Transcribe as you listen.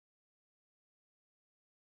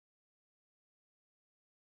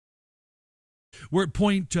We're at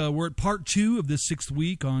part 2 of this 6th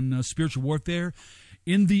week on spiritual warfare.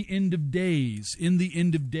 In the end of days. In the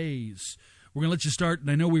end of days. We're going to let you start,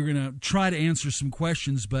 and I know we're going to try to answer some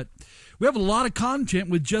questions, but we have a lot of content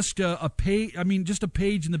with just a page. I mean, just a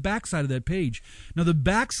page in the backside of that page. Now, the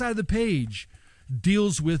backside of the page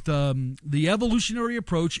deals with the evolutionary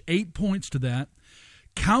approach, 8 points to that.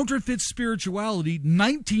 Counterfeit spirituality,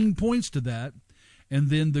 19 points to that. And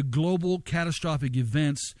then the global catastrophic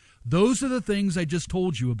events. Those are the things I just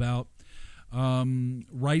told you about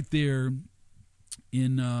right there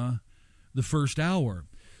in the first hour.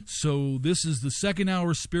 So this is the second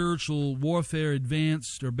hour, spiritual warfare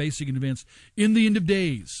advanced or basic and advanced in the end of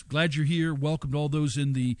days. Glad you're here. Welcome to all those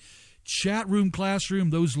in the chat room, classroom,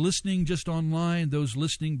 those listening just online, those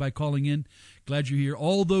listening by calling in. Glad you're here.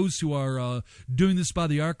 All those who are doing this by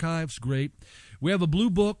the archives, great. We have a blue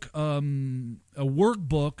book, a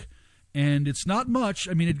workbook, and it's not much.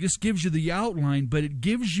 I mean, it just gives you the outline, but it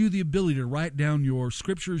gives you the ability to write down your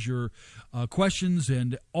scriptures, your questions,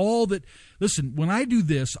 and all that. Listen, when I do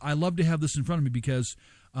this, I love to have this in front of me because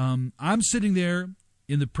I'm sitting there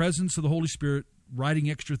in the presence of the Holy Spirit, writing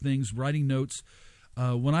extra things, writing notes.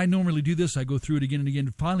 When I normally do this, I go through it again and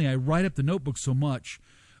again. Finally, I write up the notebook so much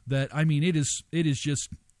that, I mean, it is just,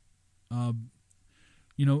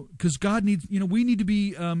 because God needs, we need to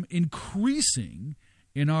be increasing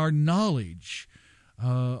in our knowledge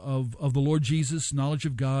of the Lord Jesus, knowledge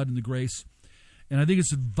of God and the grace. And I think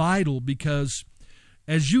it's vital because,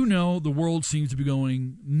 as you know, the world seems to be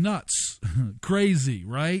going nuts, crazy,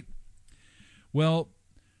 right? Well,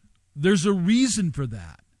 there's a reason for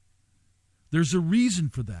that. There's a reason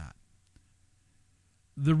for that.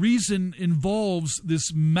 The reason involves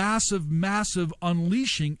this massive, massive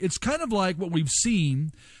unleashing. It's kind of like what we've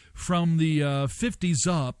seen from the 50s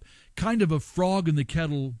up, kind of a frog in the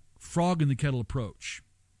kettle approach.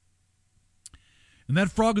 And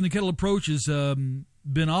that frog in the kettle approach has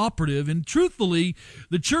been operative. And truthfully,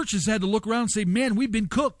 the church has had to look around and say, man, we've been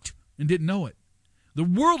cooked and didn't know it. The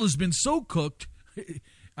world has been so cooked.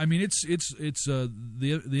 I mean, it's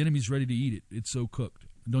the enemy's ready to eat it. It's so cooked.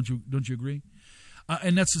 Don't you agree?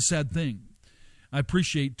 And that's a sad thing. I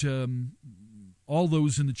appreciate all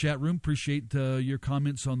those in the chat room. Appreciate your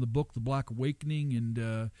comments on the book, The Black Awakening,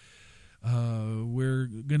 and we're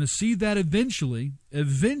going to see that eventually.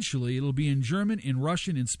 Eventually, it'll be in German, in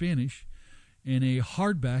Russian, in Spanish, in a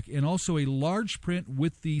hardback, and also a large print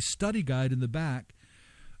with the study guide in the back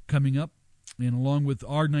coming up. And along with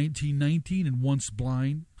R1919 and Once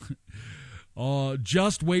Blind.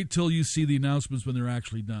 Just wait till you see the announcements when they're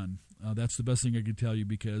actually done. That's the best thing I can tell you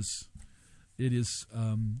because it is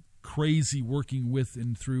crazy working with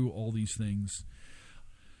and through all these things.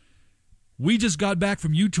 We just got back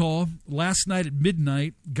from Utah last night at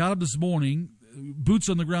midnight, got up this morning, boots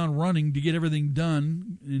on the ground running to get everything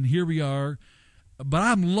done, and here we are. But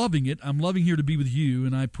I'm loving it. I'm loving here to be with you,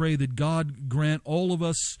 and I pray that God grant all of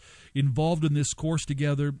us involved in this course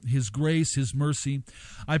together His grace, His mercy.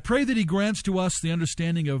 I pray that He grants to us the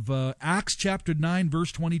understanding of Acts chapter 9,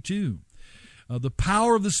 verse 22, the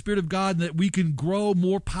power of the Spirit of God, that we can grow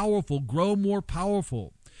more powerful, grow more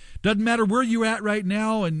powerful. Doesn't matter where you're at right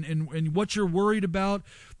now and what you're worried about,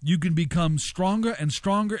 you can become stronger and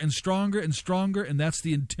stronger and stronger and stronger, and that's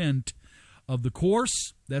the intent of the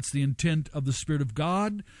course. That's the intent of the Spirit of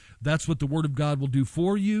God. That's what the Word of God will do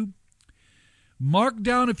for you. Mark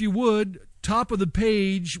down, if you would, top of the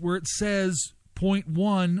page where it says, point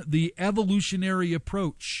 1, the evolutionary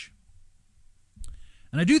approach.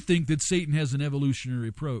 And I do think that Satan has an evolutionary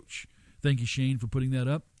approach. Thank you, Shane, for putting that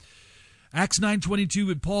up. Acts 9:22,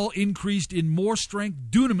 but Paul increased in more strength,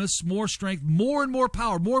 dunamis, more strength, more and more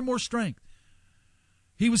power, more and more strength.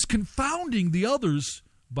 He was confounding the others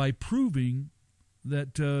by proving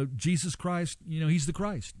that Jesus Christ, He's the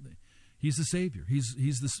Christ. He's the Savior. He's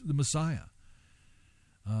the Messiah.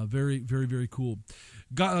 Very, very, very cool.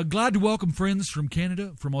 Glad to welcome friends from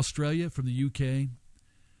Canada, from Australia, from the UK,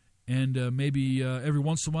 and maybe every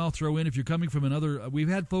once in a while throw in, if you're coming from another, we've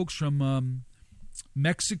had folks from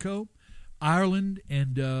Mexico, Ireland,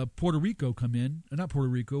 and Puerto Rico come in. Not Puerto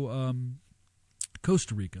Rico,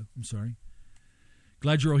 Costa Rica, I'm sorry.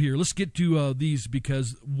 Glad you're all here. Let's get to these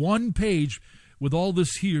because one page with all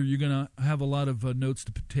this here, you're going to have a lot of notes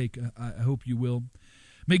to take. I hope you will.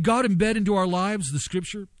 May God embed into our lives the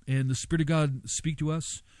Scripture and the Spirit of God speak to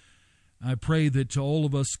us. I pray that all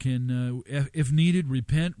of us can, if needed,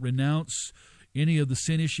 repent, renounce any of the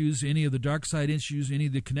sin issues, any of the dark side issues, any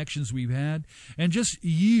of the connections we've had, and just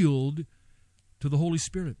yield to the Holy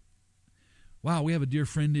Spirit. Wow, we have a dear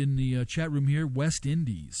friend in the chat room here, West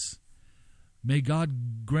Indies. May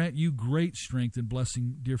God grant you great strength and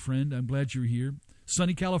blessing, dear friend. I'm glad you're here.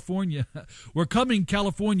 Sunny California. We're coming,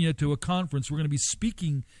 California, to a conference. We're going to be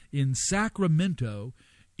speaking in Sacramento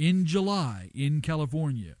in July in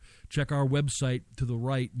California. Check our website to the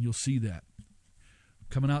right, and you'll see that.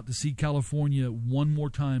 Coming out to see California one more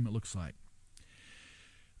time, it looks like.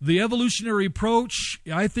 The evolutionary approach,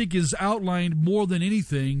 I think, is outlined more than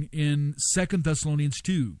anything in 2 Thessalonians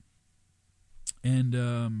 2.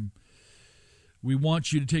 And we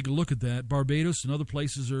want you to take a look at that. Barbados and other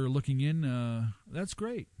places are looking in. That's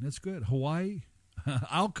great. That's good. Hawaii.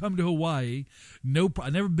 I'll come to Hawaii.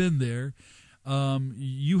 I've never been there.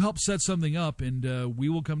 You help set something up, and we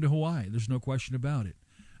will come to Hawaii. There's no question about it.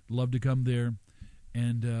 Love to come there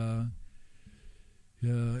and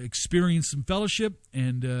experience some fellowship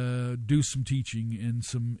and do some teaching and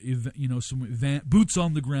some boots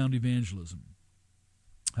on the ground evangelism.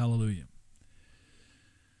 Hallelujah.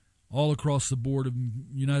 All across the board of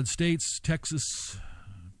United States, Texas,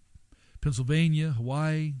 Pennsylvania,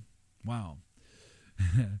 Hawaii. Wow.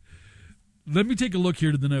 Let me take a look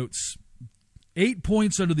here to the notes. 8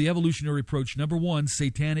 points under the evolutionary approach. Number 1,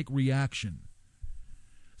 satanic reaction.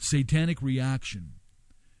 Satanic reaction.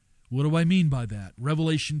 What do I mean by that?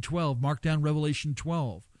 Revelation 12. Mark down Revelation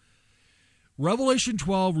 12. Revelation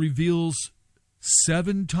 12 reveals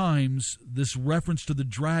 7 times this reference to the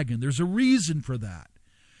dragon. There's a reason for that.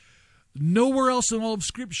 Nowhere else in all of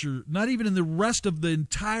Scripture, not even in the rest of the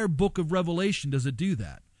entire book of Revelation, does it do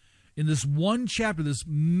that. In this one chapter, this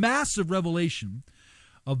massive revelation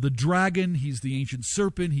of the dragon, he's the ancient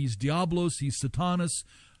serpent, he's Diablos, he's Satanas,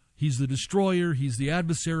 he's the destroyer, he's the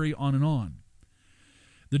adversary, on and on.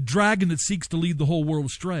 The dragon that seeks to lead the whole world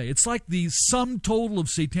astray. It's like the sum total of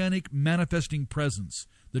satanic manifesting presence,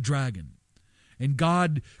 the dragon. And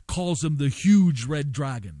God calls him the huge red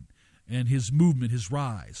dragon. And his movement, his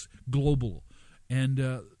rise, global.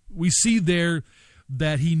 And we see there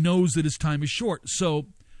that he knows that his time is short. So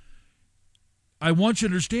I want you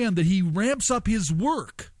to understand that he ramps up his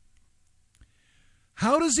work.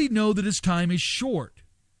 How does he know that his time is short?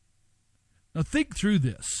 Now think through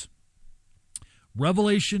this.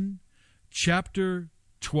 Revelation chapter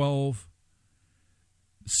 12,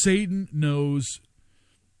 Satan knows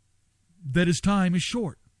that his time is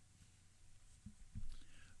short.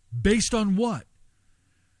 Based on what?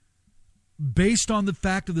 Based on the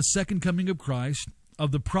fact of the second coming of Christ,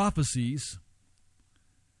 of the prophecies,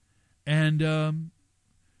 and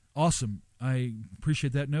awesome. I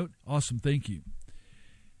appreciate that note. Awesome, thank you.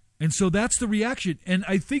 And so that's the reaction. And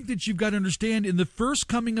I think that you've got to understand, in the first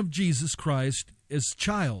coming of Jesus Christ as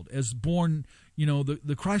child, as born,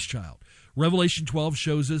 the Christ child, Revelation 12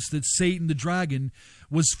 shows us that Satan, the dragon,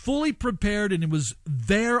 was fully prepared, and it was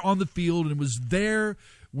there on the field, and it was there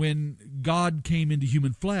when God came into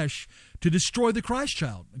human flesh to destroy the Christ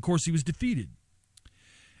child. Of course, he was defeated.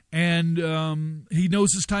 And he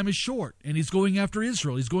knows his time is short, and he's going after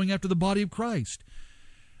Israel. He's going after the body of Christ.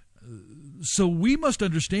 So we must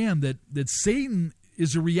understand that Satan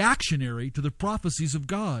is a reactionary to the prophecies of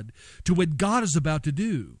God, to what God is about to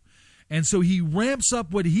do. And so he ramps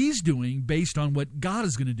up what he's doing based on what God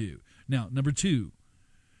is going to do. Now, number 2,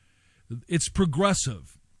 it's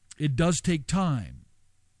progressive. It does take time.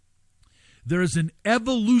 There is an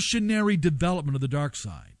evolutionary development of the dark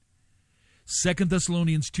side. 2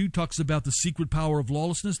 Thessalonians 2 talks about the secret power of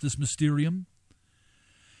lawlessness, this mysterium.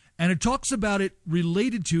 And it talks about it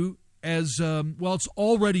related to as, it's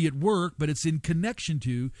already at work, but it's in connection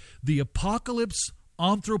to the apocalypse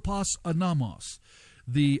anthropos anamos,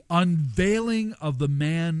 the unveiling of the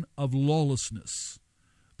man of lawlessness,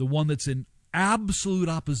 the one that's in absolute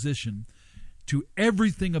opposition to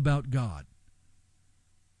everything about God.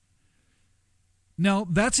 Now,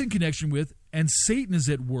 that's in connection with, and Satan is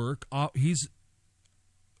at work, he's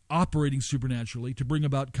operating supernaturally to bring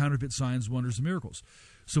about counterfeit signs, wonders, and miracles.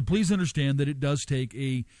 So please understand that it does take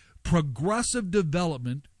a progressive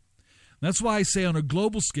development. That's why I say on a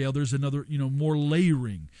global scale, there's another, more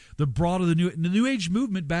layering. The broader the New Age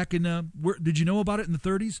movement back in, did you know about it in the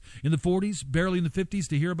 30s, in the 40s, barely in the 50s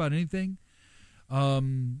to hear about anything?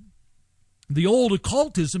 The old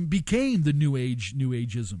occultism became the New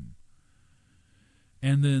Ageism.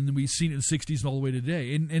 And then we've seen it in the 60s and all the way to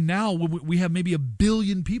today. And now we have maybe 1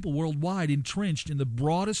 billion people worldwide entrenched in the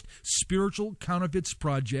broadest spiritual counterfeits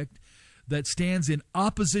project that stands in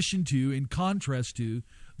opposition to, in contrast to,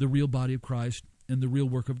 the real body of Christ and the real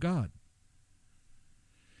work of God.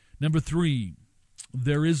 Number 3,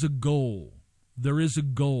 there is a goal. There is a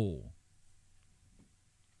goal.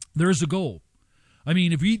 There is a goal. I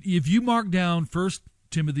mean, if you mark down 1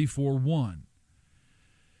 Timothy 4:1,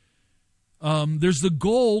 There's the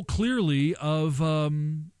goal, clearly, of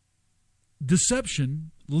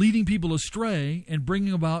deception, leading people astray, and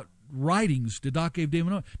bringing about writings, didache of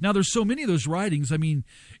daemon. Now, there's so many of those writings. I mean,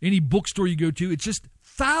 any bookstore you go to, it's just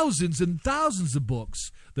thousands and thousands of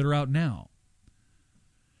books that are out now.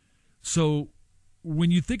 So when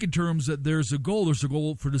you think in terms that there's a goal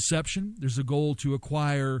for deception, there's a goal to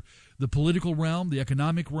acquire the political realm, the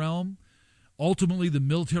economic realm, ultimately the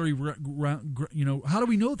military realm. How do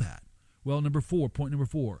we know that? Well, point number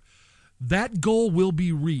 4, that goal will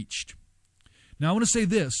be reached. Now, I want to say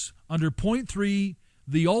this. Under point 3,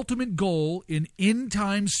 the ultimate goal in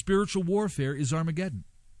end-time spiritual warfare is Armageddon.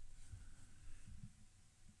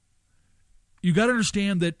 You got to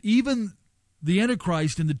understand that even the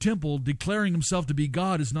Antichrist in the temple declaring himself to be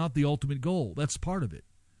God is not the ultimate goal. That's part of it.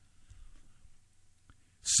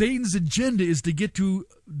 Satan's agenda is to get to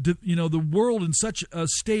the world in such a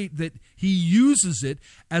state that he uses it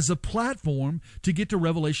as a platform to get to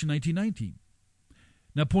Revelation 19:19.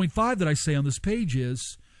 Now, point 5 that I say on this page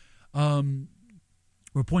is, or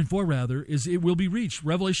point 4 rather, is it will be reached.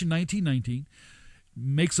 Revelation 19:19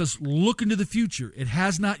 makes us look into the future. It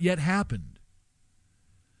has not yet happened.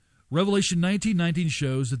 Revelation 19:19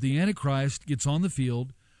 shows that the Antichrist gets on the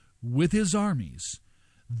field with his armies.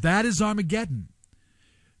 That is Armageddon.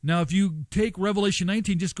 Now, if you take Revelation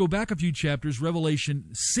 19, just go back a few chapters, Revelation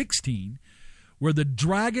 16, where the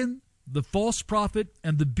dragon, the false prophet,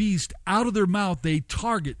 and the beast, out of their mouth, they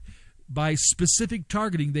target, by specific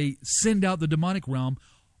targeting, they send out the demonic realm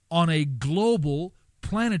on a global,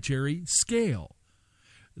 planetary scale.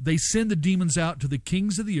 They send the demons out to the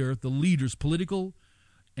kings of the earth, the leaders, political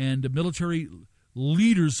and military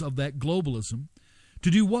leaders of that globalism, to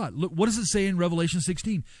do what? Look, what does it say in Revelation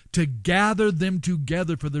 16? To gather them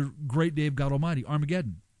together for the great day of God Almighty,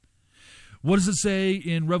 Armageddon. What does it say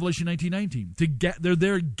in Revelation 19:19? They're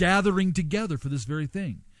there gathering together for this very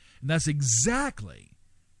thing. And that's exactly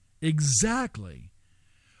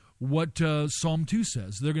what Psalm 2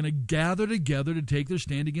 says. They're going to gather together to take their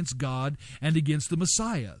stand against God and against the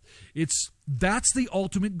Messiah. That's the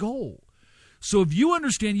ultimate goal. So if you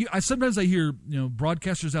understand, sometimes I hear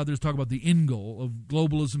broadcasters out there talk about the end goal of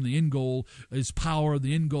globalism. The end goal is power.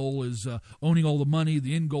 The end goal is owning all the money.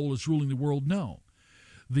 The end goal is ruling the world. No.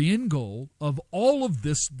 The end goal of all of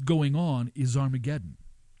this going on is Armageddon.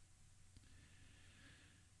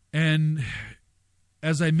 And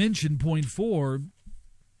as I mentioned, point 4,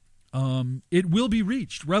 it will be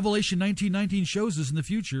reached. Revelation 19:19 shows us in the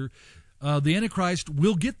future the Antichrist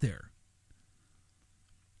will get there.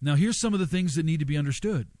 Now, here's some of the things that need to be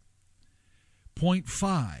understood. Point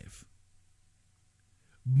 5.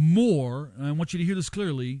 More, and I want you to hear this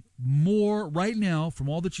clearly, more right now, from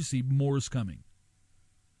all that you see, more is coming.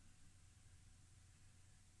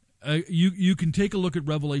 You can take a look at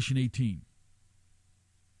Revelation 18.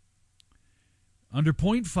 Under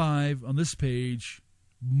point 5 on this page,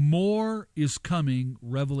 more is coming,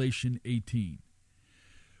 Revelation 18.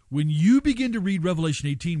 When you begin to read Revelation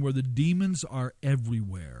 18, where the demons are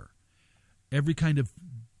everywhere, every kind of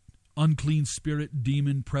unclean spirit,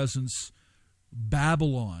 demon presence,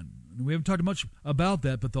 Babylon, and we haven't talked much about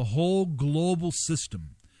that, but the whole global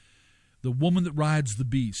system, the woman that rides the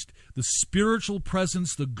beast, the spiritual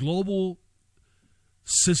presence, the global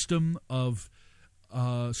system of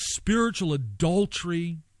spiritual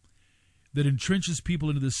adultery that entrenches people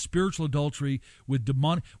into this spiritual adultery with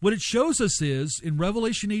demonic. What it shows us is, in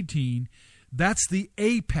Revelation 18, that's the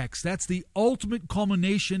apex, that's the ultimate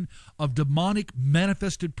culmination of demonic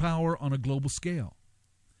manifested power on a global scale.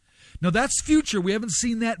 Now, that's future. We haven't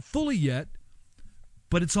seen that fully yet,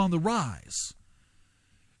 but it's on the rise.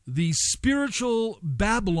 The spiritual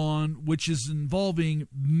Babylon, which is involving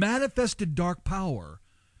manifested dark power,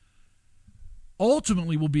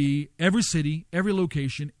 ultimately will be every city, every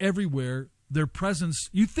location, everywhere, their presence.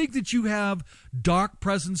 You think that you have dark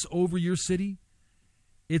presence over your city?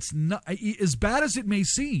 It's not, as bad as it may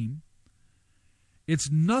seem, it's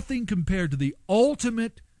nothing compared to the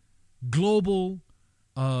ultimate global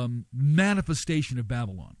manifestation of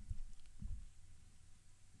Babylon.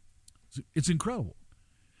 It's incredible.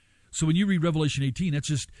 So when you read Revelation 18, that's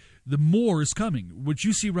just, the more is coming. What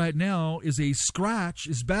you see right now is a scratch,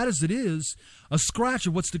 as bad as it is, a scratch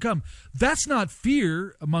of what's to come. That's not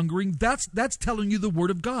fear mongering. That's telling you the Word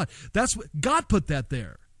of God. That's what God put that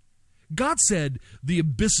there. God said the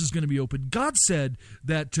abyss is going to be opened. God said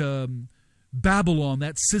that Babylon,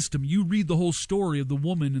 that system, you read the whole story of the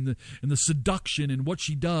woman and the seduction and what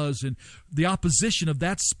she does and the opposition of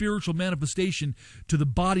that spiritual manifestation to the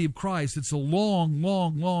body of Christ. It's a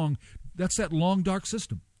long, that's that long, dark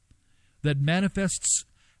system that manifests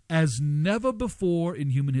as never before in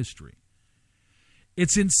human history.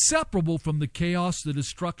 It's inseparable from the chaos, the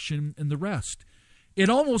destruction, and the rest. It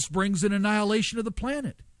almost brings an annihilation of the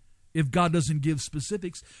planet if God doesn't give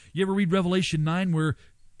specifics. You ever read Revelation 9 where,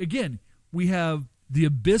 again, we have the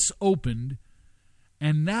abyss opened,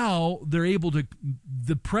 and now they're able to,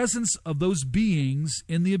 the presence of those beings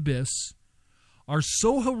in the abyss are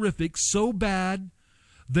so horrific, so bad,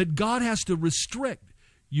 that God has to restrict.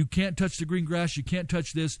 You can't touch the green grass, you can't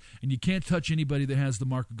touch this, and you can't touch anybody that has the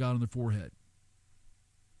mark of God on their forehead.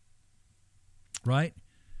 Right?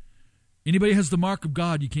 Anybody has the mark of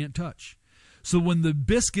God, you can't touch. So when the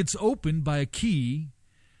abyss gets opened by a key,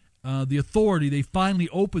 the authority, they finally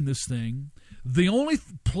open this thing. The only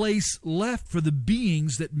place left for the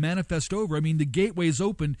beings that manifest over, the gateway is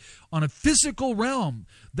opened on a physical realm.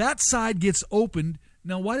 That side gets opened.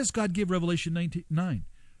 Now, why does God give Revelation 9?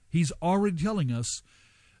 He's already telling us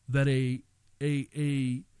that a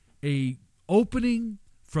opening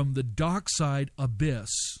from the dark side abyss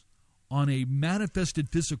on a manifested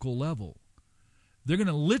physical level, they're going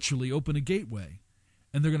to literally open a gateway,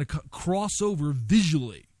 and they're going to cross over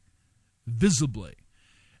visibly.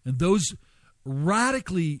 And those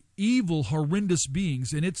radically evil, horrendous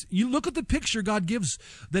beings, and you look at the picture God gives,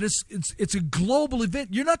 that it's a global event.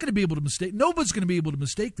 You're not going to be able to mistake, nobody's going to be able to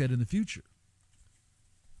mistake that in the future.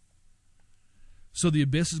 So the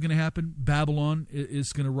abyss is going to happen. Babylon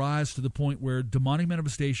is going to rise to the point where demonic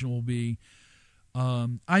manifestation will be,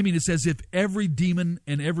 it's as if every demon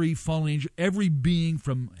and every fallen angel, every being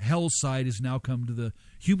from hell's side has now come to the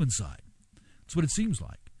human side. That's what it seems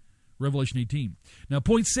like. Revelation 18. Now,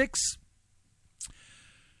 point 6.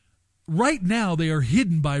 Right now, they are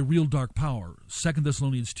hidden by real dark power. 2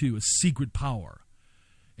 Thessalonians 2, a secret power,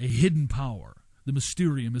 a hidden power. The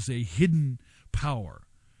mysterium is a hidden power.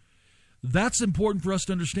 That's important for us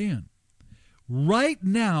to understand. Right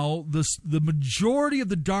now, the majority of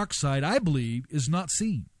the dark side, I believe, is not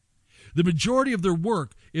seen. The majority of their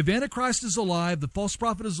work, if Antichrist is alive, the false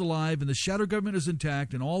prophet is alive, and the shadow government is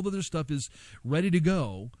intact, and all the other stuff is ready to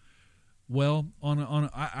go, well,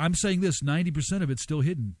 I'm saying this, 90% of it's still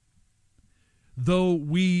hidden. Though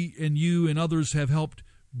we and you and others have helped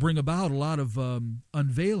bring about a lot of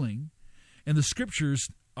unveiling, and the Scriptures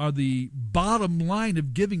are the bottom line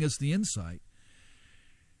of giving us the insight,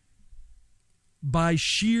 by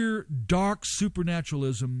sheer dark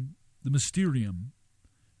supernaturalism, the mysterium,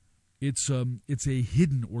 it's a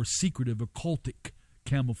hidden or secretive, occultic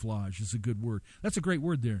camouflage is a good word. That's a great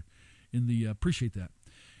word there. Appreciate that.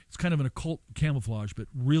 It's kind of an occult camouflage, but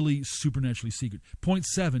really supernaturally secret. Point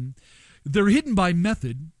 7, they're hidden by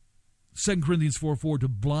method, 2 Corinthians 4:4, to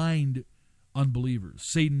blind unbelievers.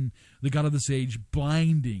 Satan, the god of this age,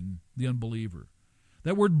 blinding the unbeliever.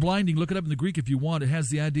 That word blinding, look it up in the Greek if you want. It has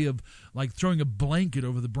the idea of like throwing a blanket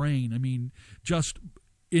over the brain. Just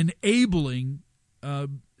enabling,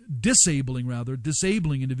 disabling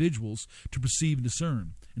individuals to perceive and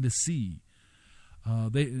discern and to see.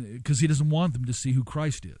 Because he doesn't want them to see who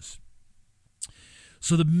Christ is.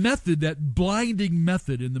 So the method, that blinding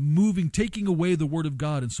method, and the moving, taking away the Word of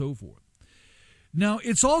God and so forth. Now,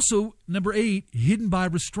 it's also, number 8, hidden by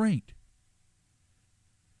restraint.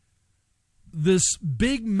 This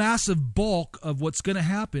big, massive bulk of what's going to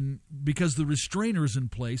happen, because the restrainer is in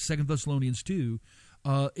place, 2 Thessalonians 2,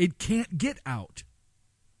 it can't get out.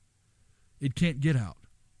 It can't get out.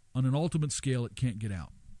 On an ultimate scale, it can't get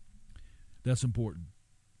out. That's important.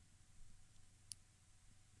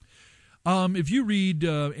 If you read,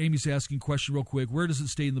 Amy's asking a question real quick, where does it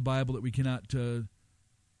state in the Bible that we cannot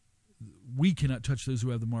touch those who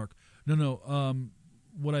have the mark? No.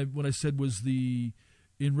 What I said was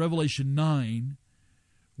in Revelation 9,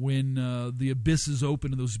 when the abyss is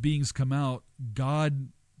open and those beings come out, God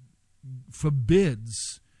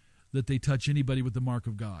forbids that they touch anybody with the mark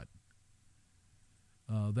of God.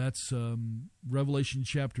 That's Revelation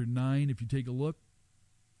chapter 9, if you take a look.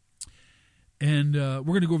 And we're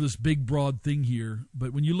going to go over this big, broad thing here.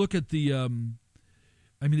 But when you look at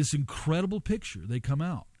this incredible picture, they come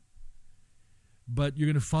out. But you're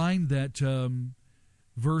going to find that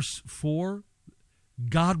verse 4,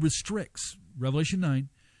 God restricts, Revelation 9,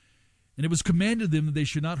 and it was commanded them that they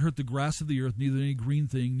should not hurt the grass of the earth, neither any green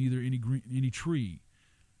thing, neither any tree,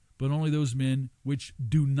 but only those men which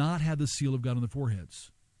do not have the seal of God on their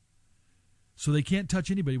foreheads. So they can't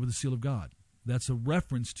touch anybody with the seal of God. That's a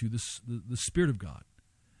reference to the Spirit of God.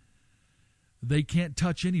 They can't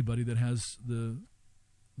touch anybody that has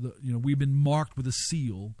we've been marked with a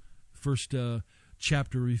seal. First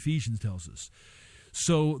chapter of Ephesians tells us.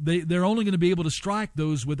 So they're only going to be able to strike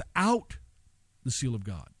those without the seal of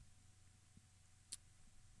God.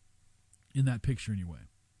 In that picture, anyway.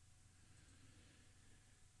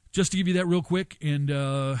 Just to give you that real quick, and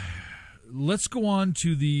let's go on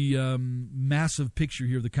to the massive picture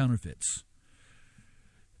here of the counterfeits.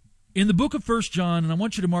 In the book of 1 John, and I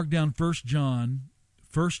want you to mark down 1 John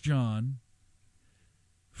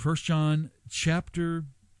chapter,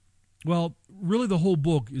 well, really the whole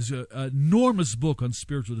book is an enormous book on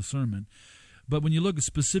spiritual discernment. But when you look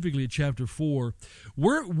specifically at chapter 4,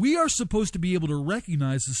 we are supposed to be able to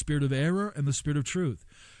recognize the spirit of error and the spirit of truth.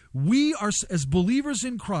 We are, as believers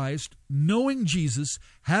in Christ, knowing Jesus,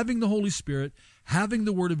 having the Holy Spirit, having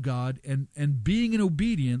the Word of God, and being in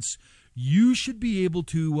obedience, you should be able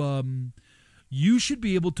to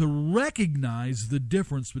recognize the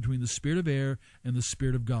difference between the spirit of error and the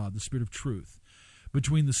spirit of God, the spirit of truth,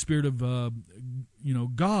 between the spirit of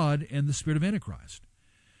God and the spirit of Antichrist.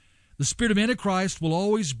 The spirit of Antichrist will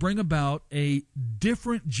always bring about a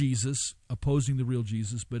different Jesus, opposing the real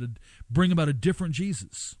Jesus, but bring about a different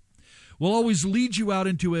Jesus. Will always lead you out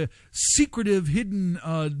into a secretive, hidden,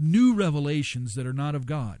 new revelations that are not of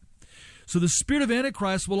God. So the spirit of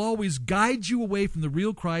Antichrist will always guide you away from the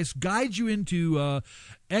real Christ, guide you into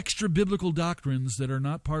extra-biblical doctrines that are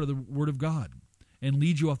not part of the Word of God, and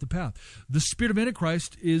lead you off the path. The spirit of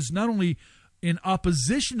Antichrist is not only in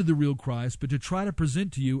opposition to the real Christ, but to try to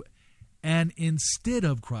present to you and instead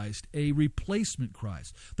of Christ, a replacement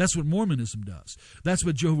Christ. That's what Mormonism does. That's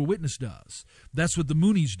what Jehovah's Witness does. That's what the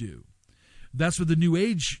Moonies do. That's what the New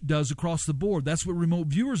Age does across the board. That's what remote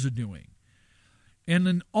viewers are doing. And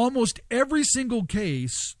in almost every single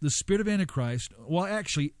case, the spirit of Antichrist, well,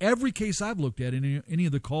 actually, every case I've looked at in any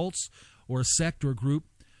of the cults or a sect or a group,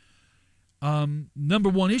 number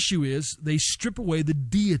one issue is they strip away the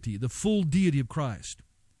deity, the full deity of Christ.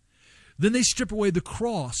 Then they strip away the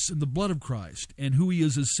cross and the blood of Christ and who he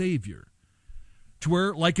is as Savior. To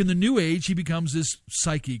where, like in the New Age, he becomes this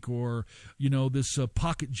psychic or, this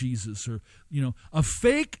pocket Jesus or, a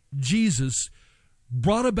fake Jesus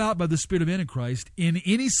brought about by the spirit of Antichrist in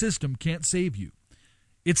any system can't save you.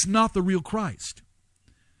 It's not the real Christ.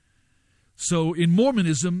 So in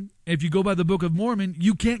Mormonism, if you go by the Book of Mormon,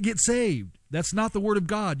 you can't get saved. That's not the Word of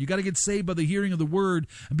God. You got to get saved by the hearing of the Word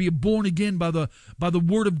and be born again by the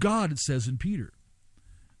Word of God, it says in Peter.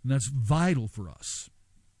 And that's vital for us.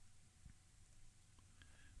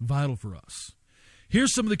 Vital for us.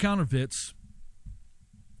 Here's some of the counterfeits.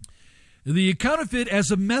 The counterfeit as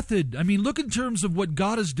a method. I mean, look in terms of what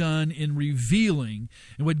God has done in revealing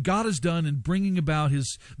and what God has done in bringing about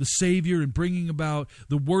the Savior and bringing about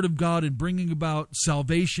the Word of God and bringing about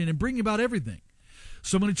salvation and bringing about everything.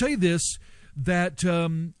 So I'm going to tell you this, that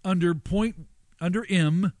under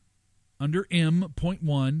M, point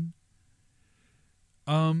 1,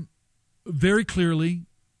 very clearly,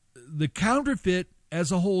 the counterfeit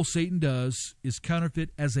as a whole Satan does is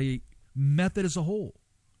counterfeit as a method as a whole.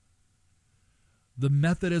 The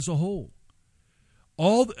method as a whole.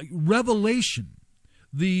 All the revelation,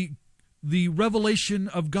 the revelation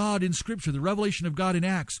of God in Scripture, the revelation of God in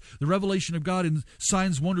Acts, the revelation of God in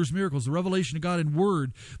signs, wonders, miracles, the revelation of God in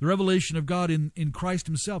Word, the revelation of God in Christ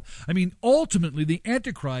himself. I mean, ultimately, the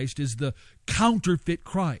Antichrist is the counterfeit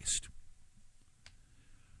Christ.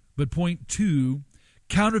 But point 2,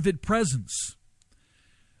 counterfeit presence.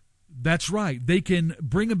 That's right. They can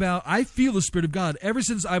bring about, I feel the Spirit of God. Ever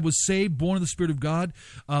since I was saved, born of the Spirit of God,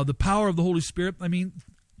 the power of the Holy Spirit, I mean,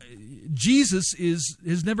 Jesus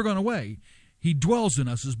has never gone away. He dwells in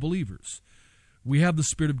us as believers. We have the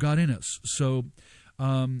Spirit of God in us. So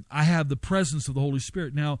I have the presence of the Holy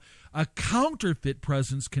Spirit. Now, a counterfeit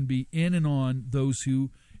presence can be in and on those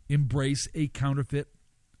who embrace a counterfeit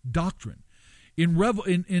doctrine. In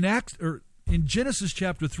Genesis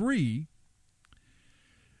chapter 3,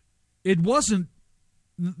 it wasn't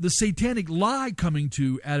the satanic lie coming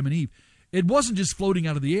to Adam and Eve. It wasn't just floating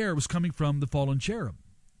out of the air. It was coming from the fallen cherub.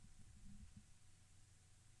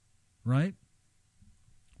 Right?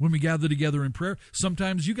 When we gather together in prayer,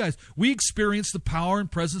 sometimes we experience the power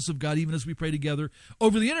and presence of God even as we pray together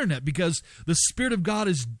over the internet, because the Spirit of God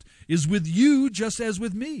is with you just as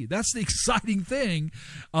with me. That's the exciting thing.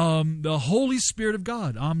 The Holy Spirit of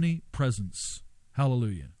God, omnipresence.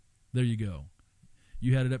 Hallelujah. There you go.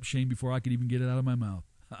 You had it up, Shane, before I could even get it out of my mouth.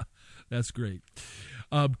 That's great.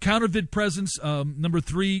 Counterfeit presence. Number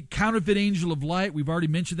 3, counterfeit angel of light. We've already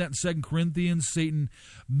mentioned that in 2 Corinthians. Satan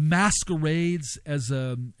masquerades as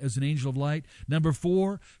an angel of light. Number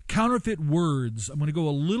 4, counterfeit words. I'm going to go a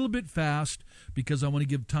little bit fast because I want to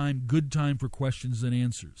give good time for questions and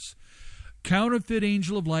answers. Counterfeit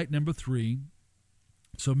angel of light, number 3.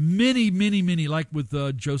 So many, like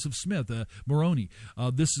with Joseph Smith, Moroni.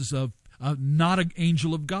 This is not an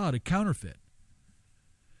angel of God, a counterfeit.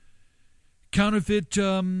 Counterfeit,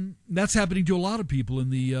 that's happening to a lot of people in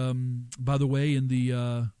the, by the way, in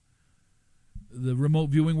the remote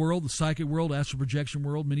viewing world, the psychic world, astral projection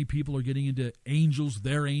world. Many people are getting into angels,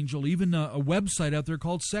 their angel, even a website out there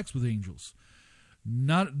called Sex with Angels.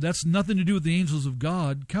 That's nothing to do with the angels of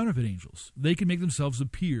God, counterfeit angels. They can make themselves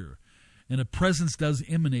appear, and a presence does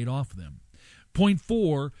emanate off them. Point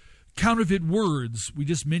 4, counterfeit words. We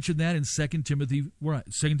just mentioned that in 2 Timothy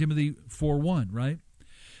 4:1, right?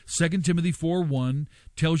 2 Timothy 4:1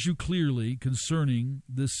 tells you clearly concerning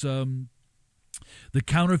this, the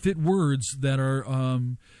counterfeit words that are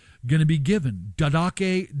going to be given.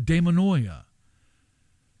 Didache daimonia.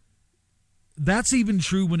 That's even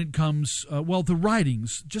true when it comes, the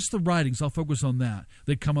writings, just the writings, I'll focus on that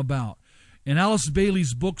come about. And Alice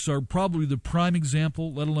Bailey's books are probably the prime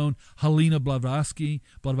example, let alone Helena Blavatsky,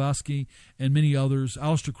 and many others,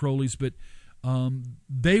 Aleister Crowley's, but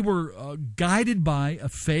they were guided by a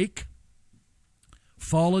fake,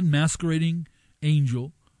 fallen, masquerading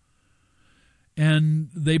angel, and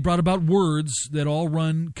they brought about words that all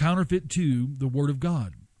run counterfeit to the Word of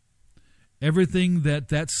God. Everything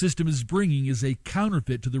that system is bringing is a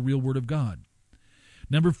counterfeit to the real Word of God.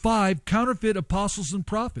 Number 5, counterfeit apostles and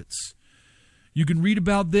prophets. You can read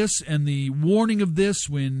about this and the warning of this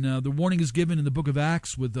when the warning is given in the book of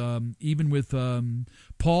Acts, with even with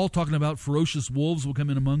Paul talking about ferocious wolves will come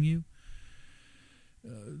in among you.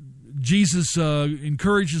 Jesus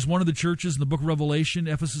encourages one of the churches in the book of Revelation,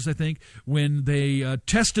 Ephesus, I think, when they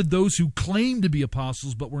tested those who claimed to be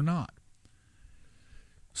apostles but were not.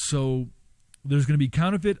 So there's going to be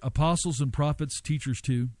counterfeit apostles and prophets, teachers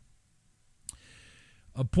too.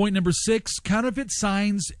 Point number 6, counterfeit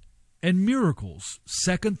signs and miracles,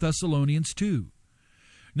 2 Thessalonians 2.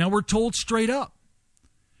 Now we're told straight up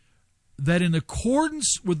that in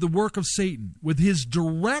accordance with the work of Satan, with his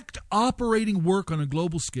direct operating work on a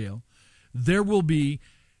global scale, there will be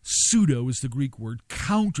pseudo, is the Greek word,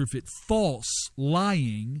 counterfeit, false,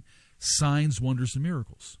 lying signs, wonders, and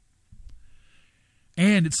miracles.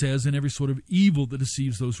 And it says, in every sort of evil that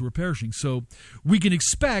deceives those who are perishing. So we can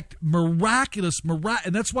expect miraculous,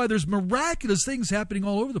 and that's why there's miraculous things happening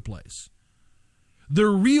all over the place. They're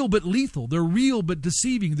real but lethal. They're real but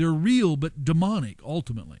deceiving. They're real but demonic,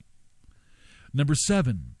 ultimately. Number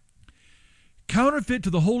 7, counterfeit to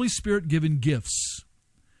the Holy Spirit given gifts.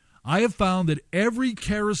 I have found that every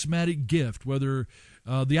charismatic gift, whether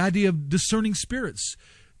the idea of discerning spirits,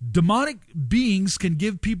 demonic beings can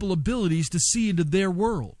give people abilities to see into their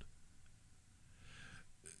world.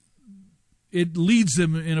 It leads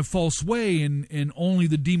them in a false way, and only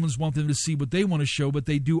the demons want them to see what they want to show, but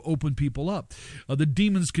they do open people up. The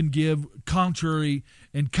demons can give contrary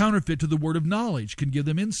and counterfeit to the word of knowledge, can give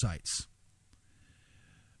them insights,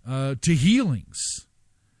 to healings,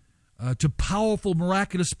 to powerful,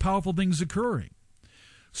 miraculous, powerful things occurring.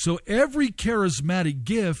 So every charismatic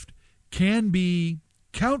gift can be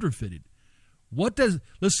counterfeited.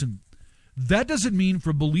 Listen, that doesn't mean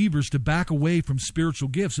for believers to back away from spiritual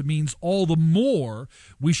gifts. It means all the more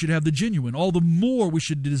we should have the genuine, all the more we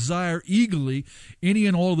should desire eagerly any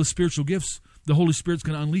and all of the spiritual gifts the Holy Spirit's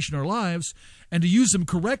going to unleash in our lives, and to use them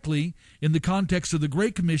correctly in the context of the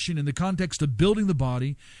Great Commission, in the context of building the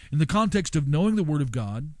body, in the context of knowing the Word of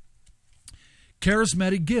God.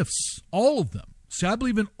 Charismatic gifts, all of them. See, I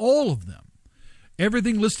believe in all of them.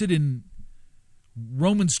 Everything listed in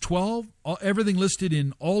Romans 12, everything listed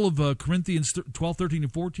in all of Corinthians 12, 13,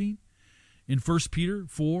 and 14, in 1 Peter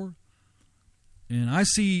 4. And I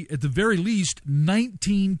see, at the very least,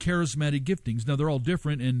 19 charismatic giftings. Now, they're all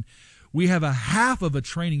different, and we have a half of a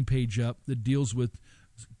training page up that deals with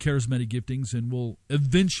charismatic giftings, and we'll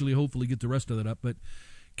eventually, hopefully, get the rest of that up. But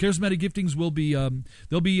charismatic giftings will be,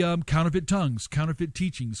 there'll be counterfeit tongues, counterfeit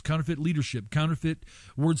teachings, counterfeit leadership, counterfeit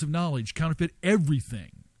words of knowledge, counterfeit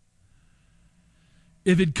everything.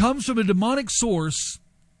 If it comes from a demonic source,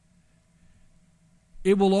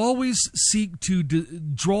 it will always seek to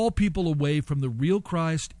draw people away from the real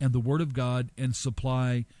Christ and the Word of God and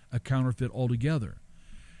supply a counterfeit altogether.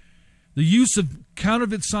 The use of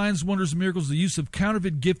counterfeit signs, wonders, and miracles, the use of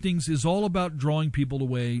counterfeit giftings is all about drawing people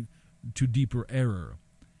away to deeper error.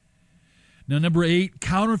 Now, number 8,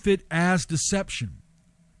 counterfeit as deception.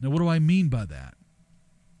 Now, what do I mean by that?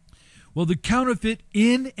 Well, the counterfeit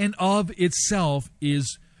in and of itself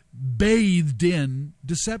is bathed in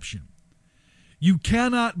deception. You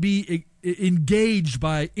cannot be engaged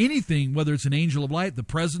by anything, whether it's an angel of light, the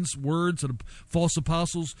presence, words of false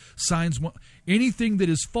apostles, signs, anything that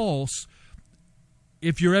is false.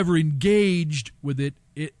 If you're ever engaged with it,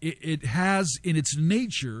 it has in its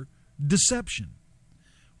nature deception.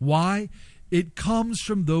 Why? It comes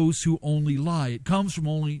from those who only lie. It comes from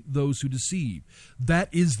only those who deceive. That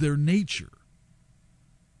is their nature.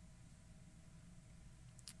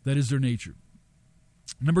 That is their nature.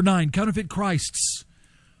 Number 9, counterfeit Christs.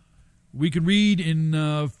 We can read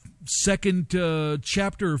in second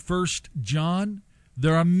chapter of 1 John.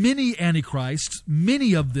 There are many antichrists,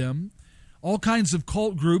 many of them, all kinds of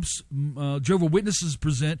cult groups. Jehovah's Witnesses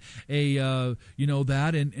present that,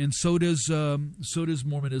 and so does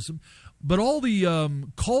Mormonism. But all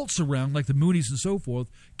the cults around, like the Moonies and so forth,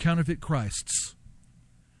 counterfeit Christs.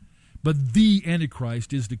 But the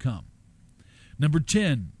Antichrist is to come. Number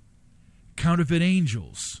 10, counterfeit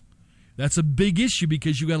angels. That's a big issue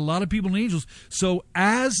because you got a lot of people in angels. So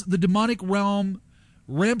as the demonic realm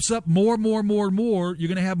ramps up more, you're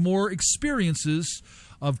going to have more experiences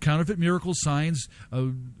of counterfeit miracle signs,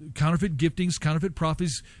 counterfeit giftings, counterfeit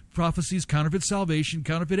prophecies, counterfeit salvation,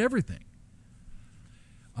 counterfeit everything.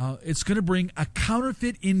 It's going to bring a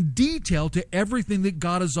counterfeit in detail to everything that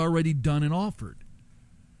God has already done and offered.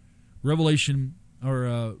 Revelation,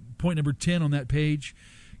 or point number 10 on that page,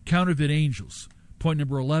 counterfeit angels. Point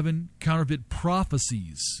number 11, counterfeit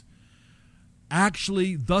prophecies.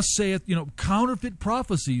 Actually, thus saith, counterfeit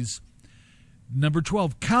prophecies. Number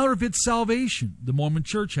 12, counterfeit salvation. The Mormon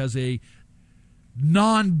Church has a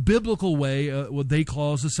non-biblical way, what they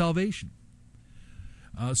call as a salvation.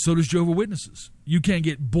 So does Jehovah's Witnesses. You can't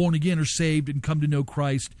get born again or saved and come to know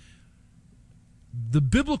Christ the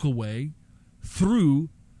biblical way through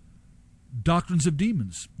doctrines of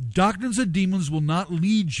demons. Doctrines of demons will not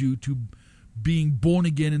lead you to being born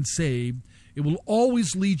again and saved. It will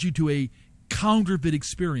always lead you to a counterfeit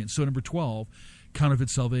experience. So number 12, counterfeit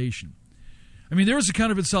salvation. I mean, there is a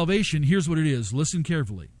counterfeit salvation. Here's what it is. Listen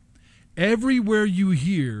carefully. Everywhere you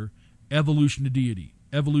hear evolution to deity,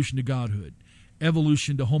 evolution to godhood,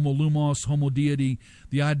 evolution to homo lumos, homo deity,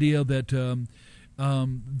 the idea that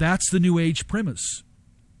that's the New Age premise.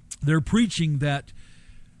 They're preaching that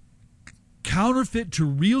counterfeit to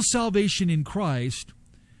real salvation in Christ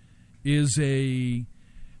is a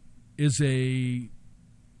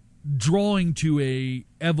drawing to a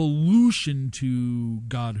evolution to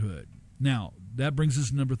godhood. Now, that brings us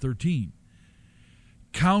to number 13.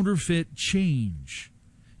 Counterfeit change.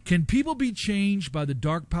 Can people be changed by the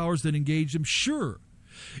dark powers that engage them? Sure.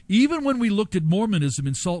 Even when we looked at Mormonism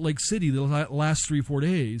in Salt Lake City the last 3 or 4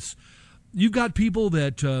 days, you've got people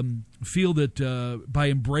that feel that by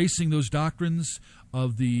embracing those doctrines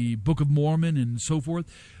of the Book of Mormon and so forth,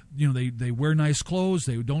 they wear nice clothes,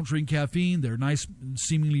 they don't drink caffeine, they're nice,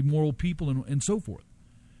 seemingly moral people, and so forth.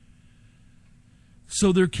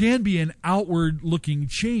 So there can be an outward-looking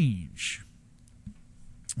change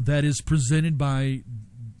that is presented by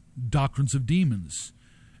doctrines of demons,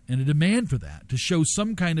 and a demand for that to show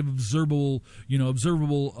some kind of observable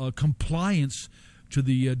compliance to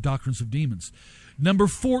the doctrines of demons. Number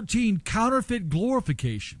 14, counterfeit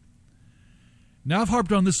glorification. Now, I've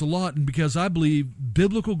harped on this a lot, and because I believe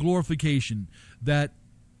biblical glorification, that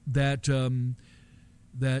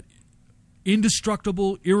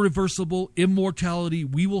indestructible, irreversible immortality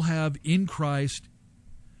we will have in Christ.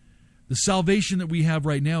 The salvation that we have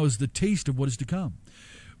right now is the taste of what is to come.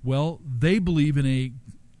 Well, they believe in a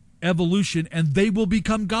evolution, and they will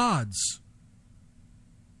become gods.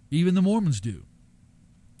 Even the Mormons do.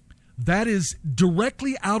 That is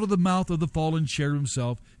directly out of the mouth of the fallen cherub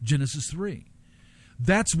himself, Genesis 3.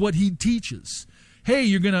 That's what he teaches. Hey,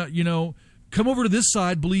 you're going to, come over to this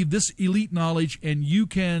side, believe this elite knowledge, and you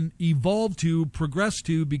can evolve to, progress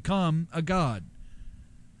to, become a god.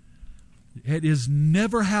 It has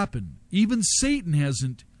never happened. Even Satan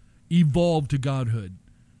hasn't evolved to godhood.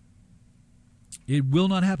 It will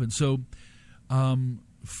not happen. So,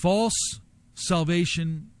 false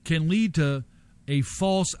salvation can lead to a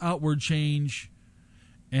false outward change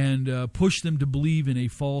and push them to believe in a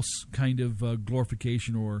false kind of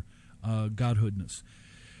glorification or godhoodness.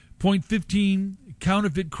 Point 15,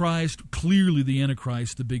 counterfeit Christ, clearly the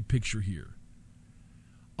Antichrist, the big picture here.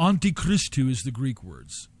 Antichristou is the Greek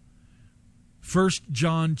words. 1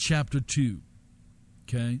 John chapter 2,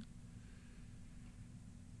 okay?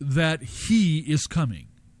 That he is coming,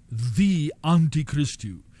 the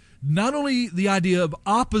Antichristou. Not only the idea of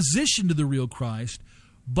opposition to the real Christ,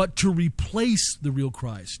 but to replace the real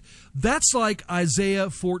Christ. That's like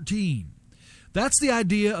Isaiah 14. That's the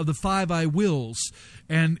idea of the 5 I wills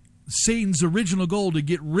and Satan's original goal to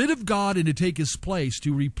get rid of God and to take his place,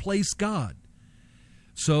 to replace God.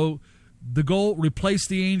 So the goal, replace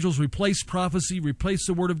the angels, replace prophecy, replace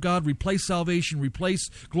the Word of God, replace salvation, replace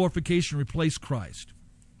glorification, replace Christ.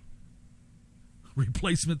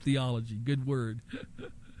 Replacement theology, good word.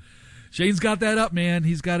 Shane's got that up, man.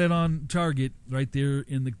 He's got it on target right there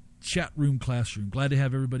in the chat room classroom. Glad to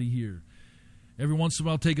have everybody here. Every once in a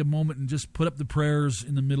while, take a moment and just put up the prayers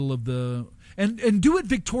in the middle of the... And do it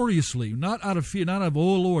victoriously, not out of fear, not out of,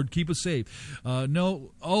 oh, Lord, keep us safe.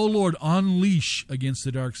 No, oh, Lord, unleash against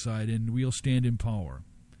the dark side, and we'll stand in power.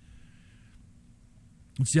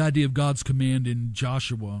 It's the idea of God's command in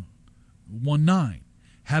Joshua 1:9.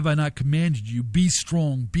 Have I not commanded you? Be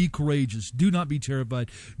strong, be courageous, do not be terrified,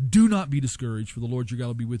 do not be discouraged, for the Lord your God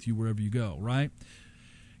will be with you wherever you go, right?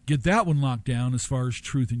 Get that one locked down as far as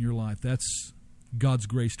truth in your life. That's God's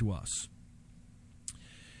grace to us.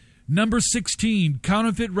 Number 16,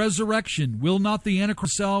 counterfeit resurrection. Will not the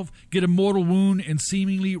Antichrist himself get a mortal wound and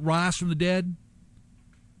seemingly rise from the dead?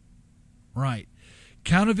 Right.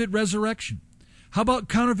 Counterfeit resurrection. How about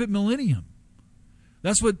counterfeit millennium?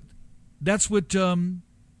 That's what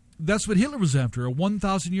Hitler was after, a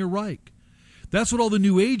 1,000-year Reich. That's what all the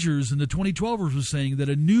New Agers and the 2012ers were saying, that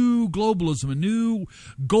a new globalism, a new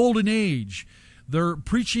golden age. They're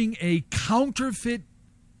preaching a counterfeit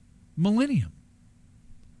millennium.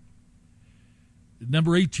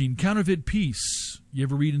 Number 18, counterfeit peace. You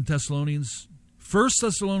ever read in Thessalonians? 1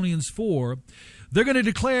 Thessalonians 4, they're going to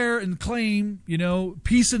declare and claim,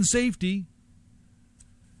 peace and safety.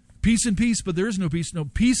 Peace and peace, but there is no peace. No,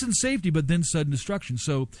 peace and safety, but then sudden destruction.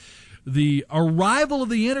 So the arrival of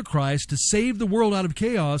the Antichrist to save the world out of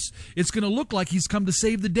chaos, it's going to look like he's come to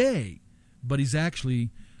save the day. But he's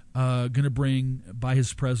actually going to bring, by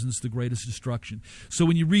his presence, the greatest destruction. So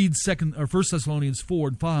when you read 1 Thessalonians 4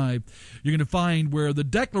 and 5, you're going to find where the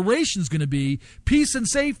declaration is going to be peace and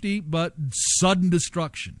safety, but sudden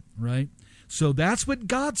destruction, right? So that's what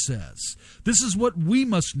God says. This is what we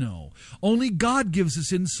must know. Only God gives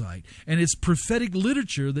us insight, and it's prophetic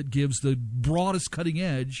literature that gives the broadest cutting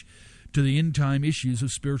edge to the end-time issues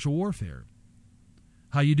of spiritual warfare.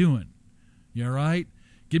 How you doing? You all right?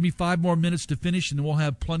 Give me 5 more minutes to finish, and then we'll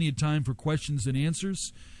have plenty of time for questions and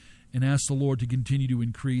answers, and ask the Lord to continue to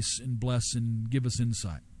increase and bless and give us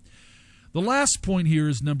insight. The last point here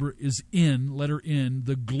is letter N,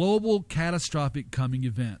 the global catastrophic coming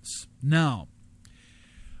events. Now,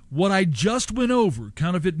 what I just went over,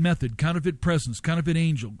 counterfeit method, counterfeit presence, counterfeit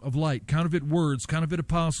angel of light, counterfeit words, counterfeit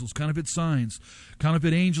apostles, counterfeit signs,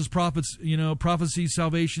 counterfeit angels, prophets, prophecy,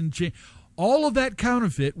 salvation, all of that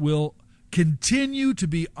counterfeit will continue to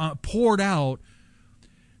be poured out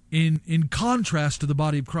in contrast to the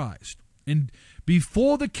body of Christ. And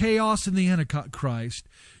before the chaos in the Antichrist,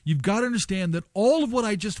 you've got to understand that all of what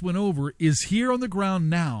I just went over is here on the ground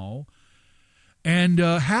now and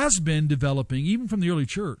has been developing even from the early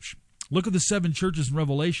church. Look at the 7 churches in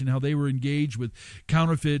Revelation, how they were engaged with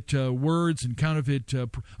counterfeit words and counterfeit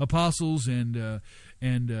apostles and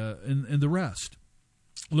the rest.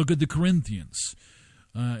 Look at the Corinthians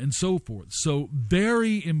and so forth. So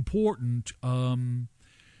very important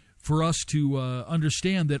for us to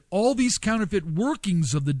understand that all these counterfeit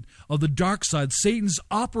workings of the dark side, Satan's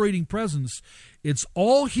operating presence, it's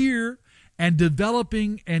all here and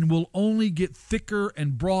developing, and will only get thicker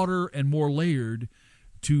and broader and more layered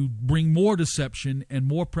to bring more deception and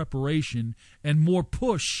more preparation and more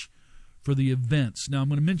push for the events. Now I'm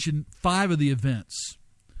going to mention 5 of the events.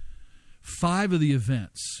 5 of the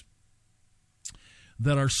events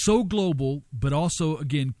that are so global, but also,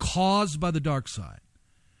 again, caused by the dark side.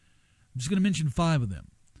 I'm just going to mention 5 of them.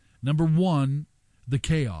 Number 1, the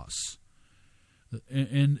chaos.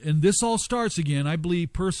 And this all starts, again, I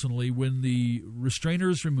believe personally, when the restrainer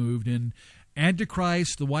is removed and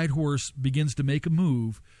Antichrist, the white horse, begins to make a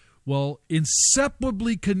move. Well,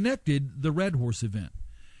 inseparably connected, the red horse event.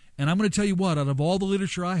 And I'm going to tell you what, out of all the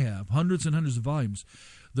literature I have, hundreds and hundreds of volumes,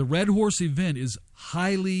 the red horse event is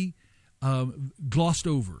highly glossed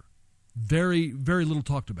over. Very, very little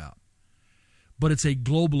talked about. But it's a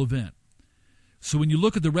global event. So when you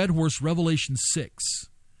look at the red horse, Revelation 6,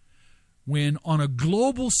 when on a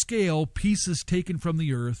global scale peace is taken from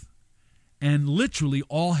the earth and literally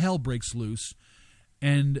all hell breaks loose,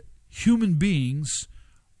 and human beings,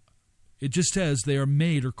 it just says they are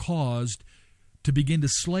made or caused to begin to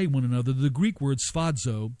slay one another. The Greek word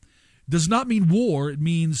sphadzo does not mean war. It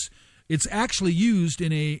means, it's actually used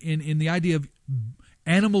in the idea of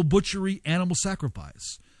animal butchery, animal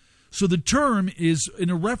sacrifice. So the term is in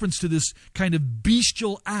a reference to this kind of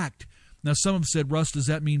bestial act. Now, some have said, Russ, does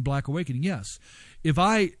that mean Black Awakening? Yes. If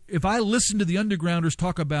I listen to the undergrounders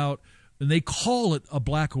talk about, and they call it a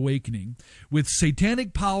Black Awakening, with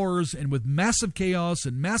satanic powers and with massive chaos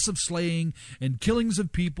and massive slaying and killings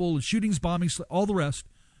of people, shootings, bombings, all the rest,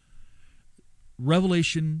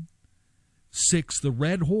 Revelation 6, the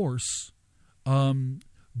red horse,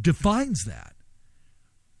 defines that.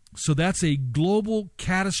 So that's a global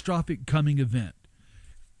catastrophic coming event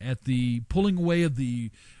at the pulling away of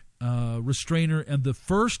the restrainer and the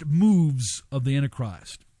first moves of the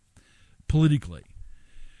Antichrist politically.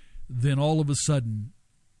 Then all of a sudden,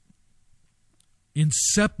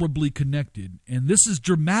 inseparably connected, and this is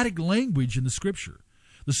dramatic language in the Scripture.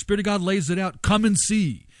 The Spirit of God lays it out, come and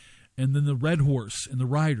see. And then the red horse and the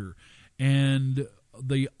rider and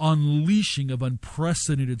the unleashing of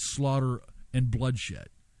unprecedented slaughter and bloodshed.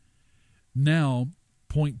 Now,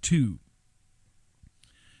 point 2,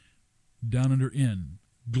 down under N,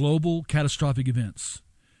 global catastrophic events.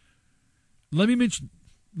 Let me mention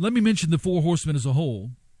the 4 horsemen as a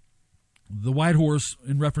whole. The white horse,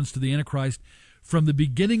 in reference to the Antichrist, from the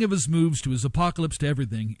beginning of his moves to his apocalypse to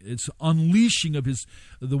everything, it's unleashing of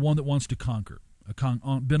the one that wants to conquer,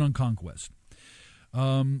 bent on conquest.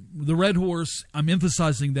 The red horse, I'm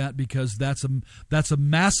emphasizing that because that's a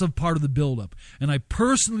massive part of the buildup. And I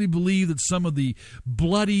personally believe that some of the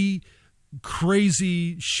bloody,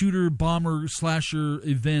 crazy shooter, bomber, slasher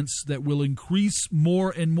events that will increase more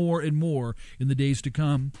and more and more in the days to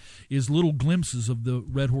come is little glimpses of the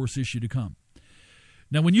red horse issue to come.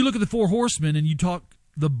 Now, when you look at the 4 horsemen and you talk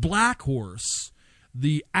the black horse,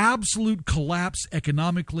 the absolute collapse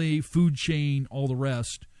economically, food chain, all the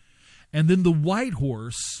rest, and then the white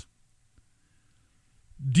horse,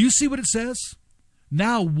 do you see what it says?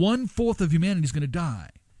 Now 1/4 of humanity is going to die.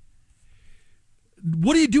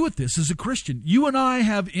 What do you do with this as a Christian? You and I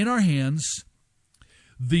have in our hands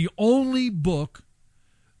the only book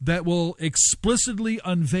that will explicitly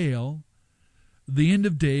unveil the end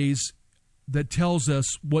of days, that tells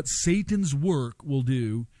us what Satan's work will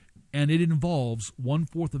do, and it involves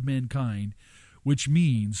 1/4 of mankind, which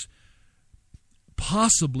means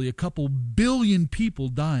possibly a couple billion people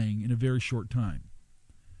dying in a very short time.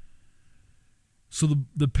 So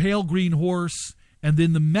the pale green horse, and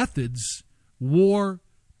then the methods: war,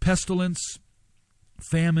 pestilence,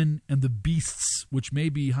 famine, and the beasts, which may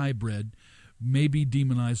be hybrid, may be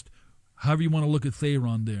demonized, however you want to look at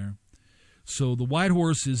Theron there. So the white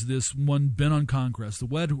horse is this one bent on conquest. The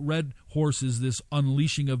red horse is this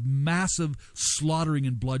unleashing of massive slaughtering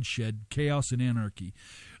and bloodshed, chaos and anarchy.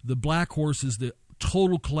 The black horse is the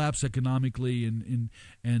total collapse economically and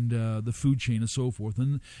the food chain and so forth.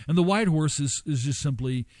 And the white horse is just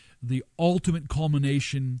simply the ultimate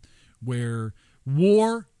culmination where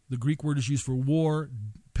war, the Greek word is used for war,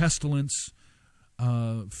 pestilence,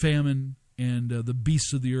 famine, and the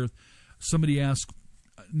beasts of the earth. Somebody asked,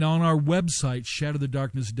 now on our website,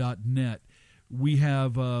 shatterthedarkness.net, we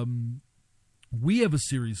have a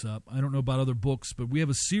series up. I don't know about other books, but we have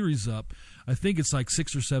a series up. I think it's like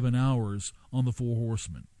 6 or 7 hours on the 4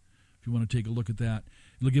 horsemen. If you want to take a look at that,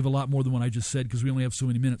 it'll give a lot more than what I just said because we only have so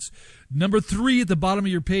many minutes. Number 3 at the bottom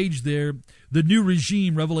of your page there, the new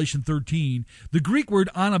regime, Revelation 13. The Greek word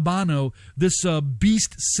anabano, this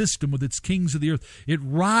beast system with its kings of the earth, it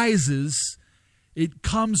rises. It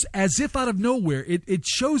comes as if out of nowhere. It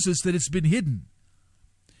shows us that it's been hidden.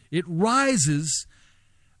 It rises.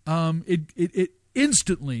 It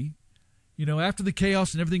instantly, after the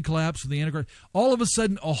chaos and everything collapsed and the Antichrist, all of a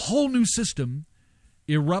sudden a whole new system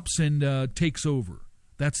erupts and takes over.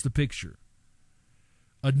 That's the picture.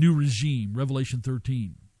 A new regime, Revelation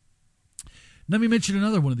 13. Let me mention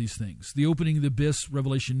another one of these things. The opening of the abyss,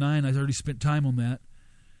 Revelation 9. I've already spent time on that.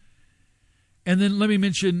 And then let me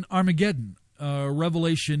mention Armageddon.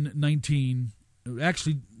 Revelation 19,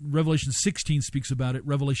 actually Revelation 16 speaks about it.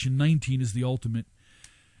 Revelation 19 is the ultimate.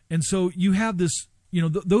 And so you have this,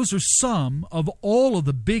 those are some of all of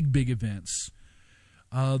the big events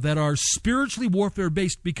that are spiritually warfare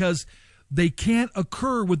based because they can't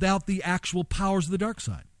occur without the actual powers of the dark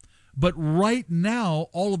side. But right now,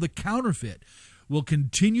 all of the counterfeit will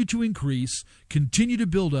continue to increase, continue to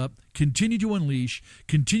build up, continue to unleash,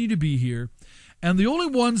 continue to be here. And the only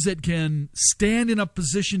ones that can stand in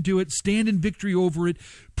opposition to it, stand in victory over it,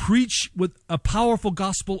 preach with a powerful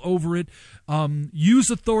gospel over it, use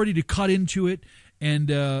authority to cut into it,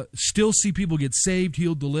 and still see people get saved,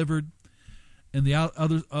 healed, delivered, and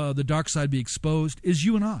the dark side be exposed, is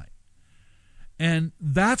you and I. And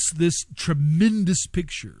that's this tremendous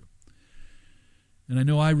picture. And I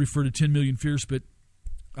know I refer to 10 million fierce, but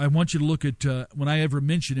I want you to look at, when I ever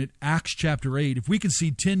mention it, Acts chapter 8. If we can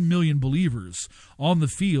see 10 million believers on the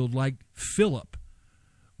field like Philip,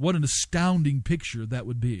 what an astounding picture that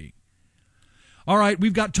would be. All right,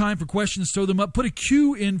 we've got time for questions. Throw them up. Put a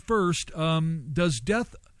Q in first. Does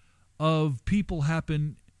death of people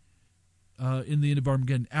happen in the end of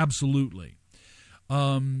Armageddon? Absolutely.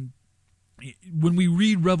 When we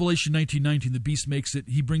read Revelation 19:19, the beast makes it,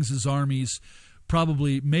 he brings his armies,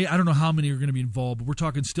 probably I don't know how many are going to be involved, but we're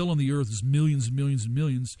talking still on the earth is millions and millions and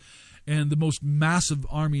millions, and the most massive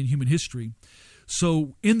army in human history.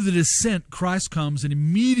 So in the descent, Christ comes and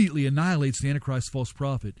immediately annihilates the Antichrist false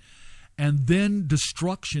prophet, and then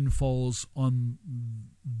destruction falls on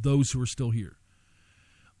those who are still here,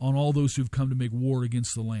 on all those who've come to make war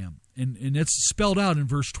against the Lamb. And it's spelled out in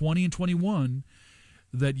verse 20 and 21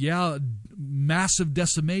 that, massive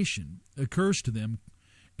decimation occurs to them,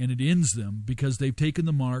 and it ends them because they've taken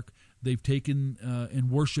the mark, they've taken and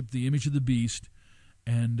worshiped the image of the beast,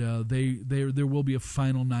 and there will be a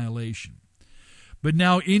final annihilation. But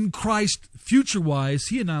now in Christ, future-wise,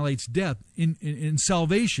 he annihilates death. In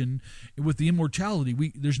salvation, with the immortality,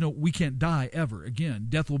 we can't die ever again.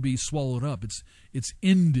 Death will be swallowed up. It's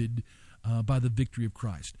ended by the victory of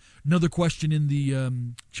Christ. Another question in the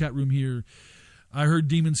chat room here. I heard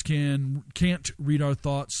demons can't read our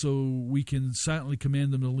thoughts, so we can silently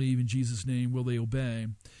command them to leave in Jesus' name. Will they obey?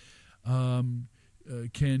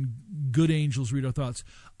 Can good angels read our thoughts?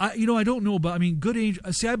 I don't know about. Good angel.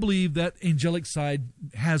 See, I believe that angelic side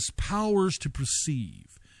has powers to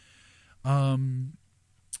perceive.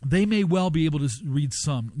 They may well be able to read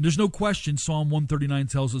some. There's no question. Psalm 139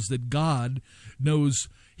 tells us that God knows.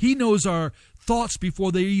 He knows our thoughts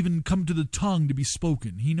before they even come to the tongue to be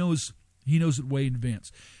spoken. He knows it way in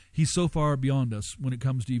advance. He's so far beyond us when it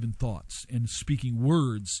comes to even thoughts and speaking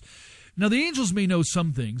words. Now, the angels may know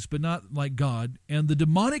some things, but not like God. And the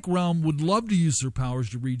demonic realm would love to use their powers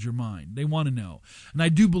to read your mind. They want to know. And I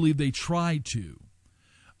do believe they try to.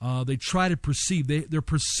 They try to perceive. Their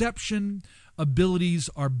perception abilities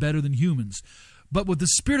are better than humans. But with the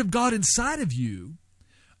Spirit of God inside of you,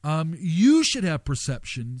 you should have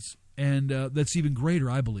perceptions, and that's even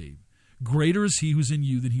greater, I believe. Greater is he who's in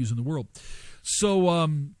you than he who's in the world. So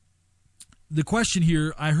the question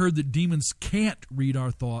here, I heard that demons can't read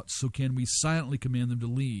our thoughts, so can we silently command them to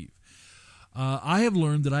leave? I have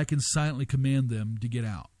learned that I can silently command them to get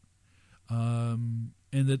out. And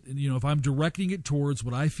that, if I'm directing it towards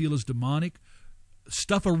what I feel is demonic,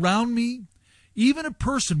 stuff around me, even a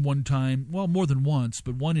person one time, well, more than once,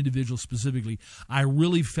 but one individual specifically, I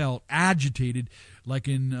really felt agitated, like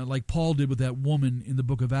Paul did with that woman in the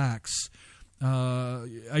book of Acts.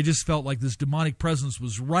 I just felt like this demonic presence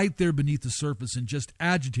was right there beneath the surface and just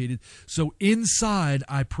agitated. So inside,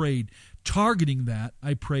 I prayed, targeting that.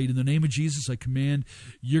 I prayed, in the name of Jesus, I command,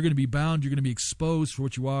 you're going to be bound, you're going to be exposed for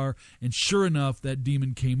what you are. And sure enough, that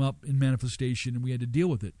demon came up in manifestation, and we had to deal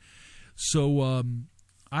with it. So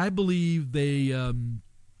I believe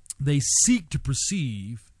they seek to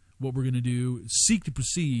perceive what we're going to do, seek to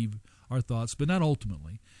perceive our thoughts, but not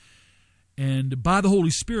ultimately. And by the Holy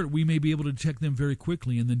Spirit, we may be able to detect them very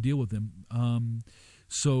quickly and then deal with them.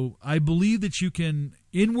 So I believe that you can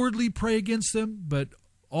inwardly pray against them, but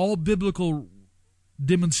all biblical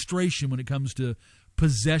demonstration when it comes to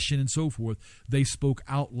possession and so forth, they spoke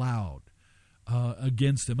out loud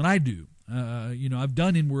against them. And I do. I've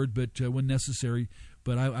done inward, but when necessary.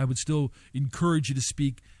 But I would still encourage you to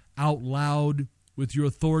speak out loud with your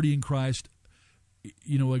authority in Christ,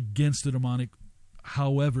 against the demonic,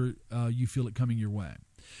 however you feel it coming your way.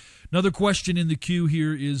 Another question in the queue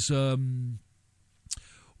here is,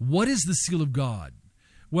 what is the seal of God?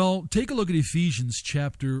 Well, take a look at Ephesians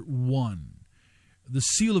chapter 1. The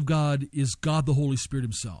seal of God is God the Holy Spirit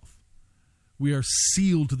himself. We are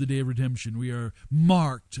sealed to the day of redemption. We are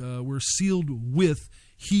marked. We're sealed with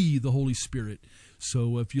He, the Holy Spirit.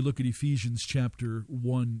 So if you look at Ephesians chapter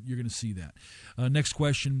 1, you're going to see that. Next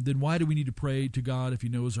question, then why do we need to pray to God if he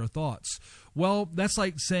knows our thoughts? Well, that's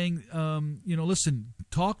like saying, listen,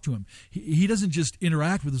 talk to him. He doesn't just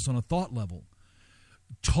interact with us on a thought level.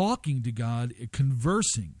 Talking to God,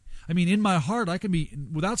 conversing. In my heart, I can be,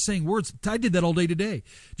 without saying words, I did that all day today,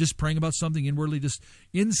 just praying about something inwardly, just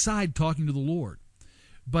inside talking to the Lord.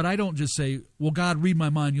 But I don't just say, well, God, read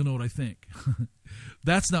my mind, you'll know what I think.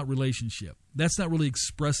 That's not relationship. That's not really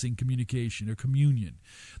expressing communication or communion.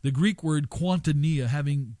 The Greek word koinonia,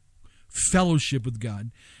 having fellowship with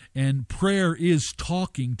God, and prayer is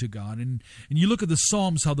talking to God. And you look at the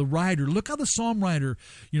Psalms, look how the Psalm writer,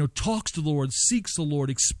 talks to the Lord, seeks the Lord,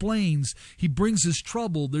 explains, he brings his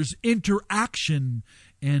trouble. There's interaction.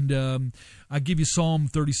 And I give you Psalm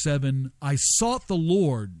 37. I sought the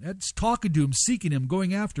Lord. That's talking to him, seeking him,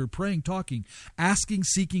 going after, praying, talking, asking,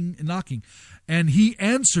 seeking, and knocking. And he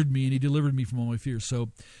answered me, and he delivered me from all my fears. So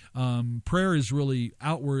prayer is really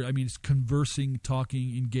outward. It's conversing,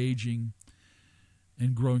 talking, engaging,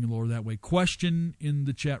 and growing in the Lord that way. Question in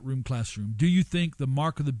the chat room, classroom. Do you think the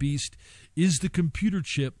mark of the beast is the computer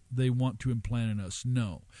chip they want to implant in us?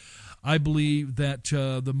 No. I believe that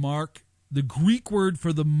the mark the Greek word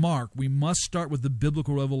for the mark, we must start with the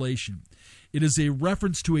biblical revelation. It is a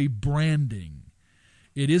reference to a branding.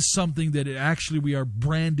 It is something that actually we are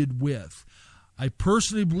branded with. I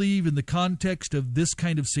personally believe in the context of this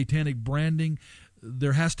kind of satanic branding,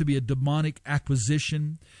 there has to be a demonic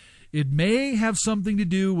acquisition. It may have something to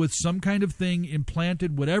do with some kind of thing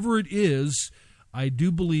implanted, whatever it is. I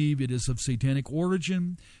do believe it is of satanic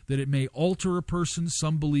origin, that it may alter a person.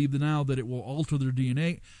 Some believe now that it will alter their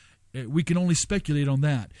DNA. We can only speculate on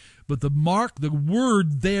that. But the mark, the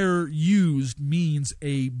word there used, means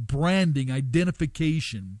a branding,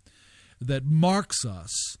 identification that marks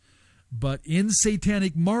us. But in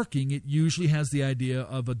satanic marking, it usually has the idea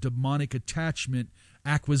of a demonic attachment,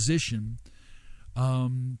 acquisition.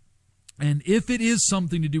 And if it is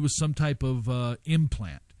something to do with some type of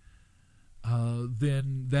implant,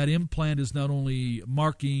 then that implant is not only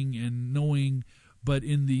marking and knowing, but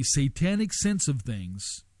in the satanic sense of things,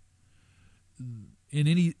 in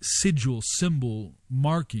any sigil, symbol,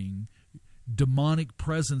 marking, demonic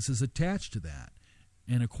presence is attached to that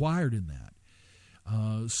and acquired in that.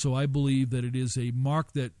 So I believe that it is a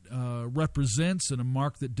mark that represents, and a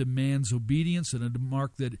mark that demands obedience, and a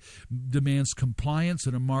mark that demands compliance,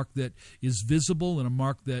 and a mark that is visible, and a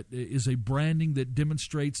mark that is a branding that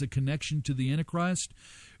demonstrates a connection to the Antichrist,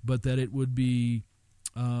 but that it would be,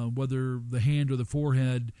 whether the hand or the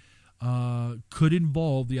forehead, could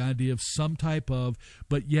involve the idea of some type of,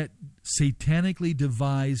 but yet satanically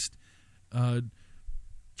devised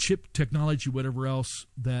chip technology, whatever else,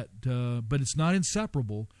 that but it's not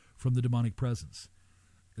inseparable from the demonic presence.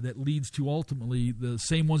 That leads to ultimately the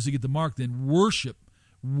same ones that get the mark then worship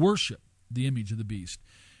the image of the beast.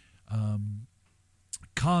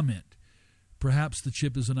 Comment: perhaps the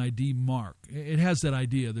chip is an ID mark. It has that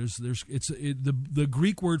idea. The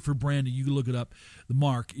Greek word for branding. You can look it up. The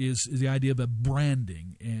mark is the idea of a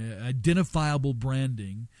branding, identifiable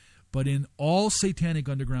branding. But in all satanic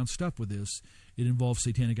underground stuff with this, it involves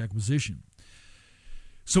satanic acquisition.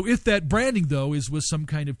 So if that branding, though, is with some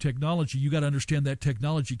kind of technology, you got to understand that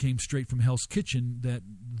technology came straight from Hell's Kitchen that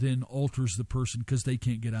then alters the person because they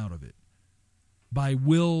can't get out of it. By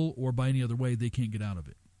will or by any other way, they can't get out of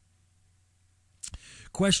it.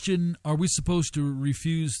 Question: are we supposed to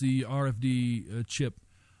refuse the RFD chip?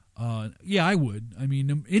 Yeah, I would. I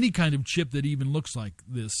mean, any kind of chip that even looks like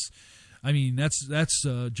this. I mean, that's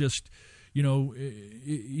just,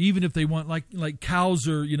 even if they want, like cows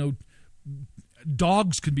or,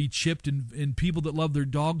 dogs can be chipped, and people that love their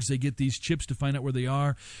dogs, they get these chips to find out where they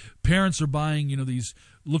are. Parents are buying, these,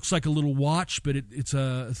 looks like a little watch, but it's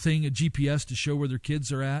a thing, a GPS to show where their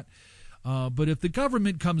kids are at. But if the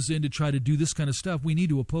government comes in to try to do this kind of stuff, we need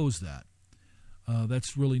to oppose that.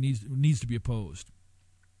 That's really needs to be opposed.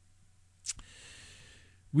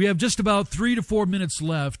 We have just about 3 to 4 minutes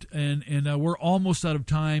left, and we're almost out of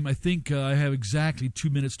time. I think I have exactly 2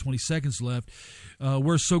 minutes, 20 seconds left.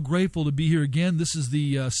 We're so grateful to be here again. This is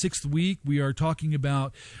the 6th week. We are talking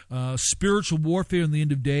about spiritual warfare in the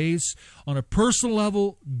end of days. On a personal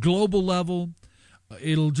level, global level,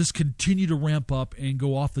 it'll just continue to ramp up and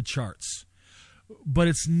go off the charts. But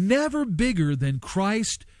it's never bigger than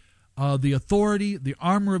Christ, the authority, the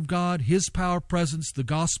armor of God, His power, presence, the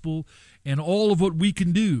gospel, and all of what we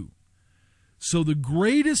can do. So the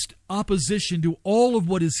greatest opposition to all of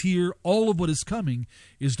what is here, all of what is coming,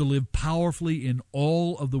 is to live powerfully in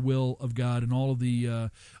all of the will of God and all of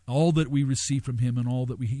the all that we receive from Him and all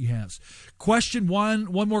that He has. Question one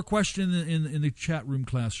more question in the chat room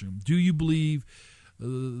classroom. Do you believe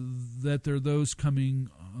that there are those coming?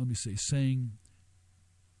 Saying.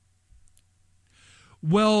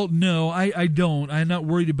 Well, no, I don't. I'm not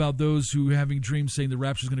worried about those who are having dreams saying the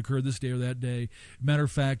rapture is going to occur this day or that day. Matter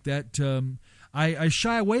of fact, that I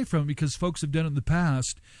shy away from it because folks have done it in the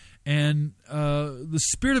past, and the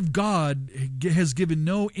Spirit of God has given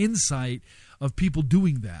no insight of people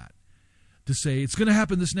doing that, to say it's going to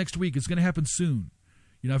happen this next week, it's going to happen soon.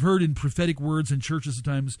 I've heard in prophetic words in churches at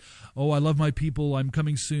times, oh, I love my people, I'm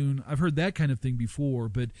coming soon. I've heard that kind of thing before,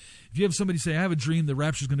 but if you have somebody say, I have a dream the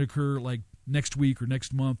rapture is going to occur like next week or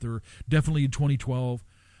next month or definitely in 2012,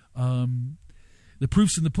 the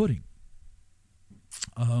proof's in the pudding.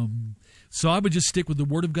 So I would just stick with the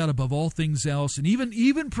Word of God above all things else, and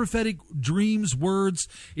even prophetic dreams, words,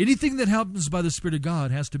 anything that happens by the Spirit of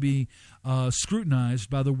God has to be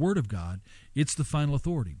scrutinized by the Word of God. It's the final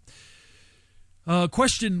authority.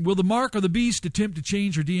 Question: will the mark or the beast attempt to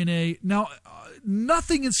change our DNA? Now,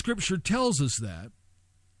 nothing in Scripture tells us that,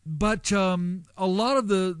 but a lot of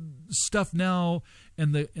the stuff now,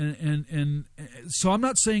 and so I'm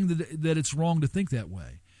not saying that it's wrong to think that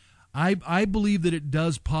way. I believe that it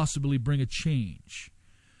does possibly bring a change,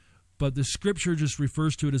 but the Scripture just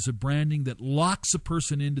refers to it as a branding that locks a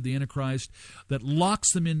person into the Antichrist, that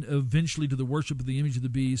locks them in eventually to the worship of the image of the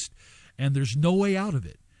beast, and there's no way out of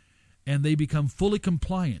it. And they become fully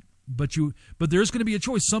compliant. But there's going to be a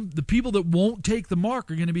choice. The people that won't take the mark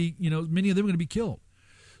are going to be, many of them are going to be killed.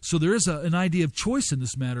 So there is an idea of choice in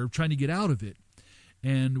this matter, of trying to get out of it,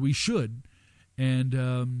 and we should. And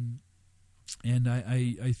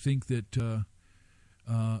I think that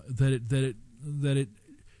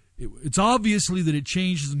it's obviously that it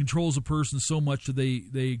changes and controls a person so much that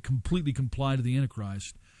they completely comply to the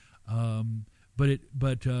Antichrist. But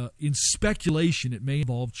in speculation, it may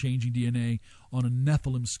involve changing DNA on a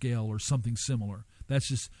Nephilim scale or something similar. That's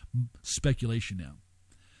just speculation now.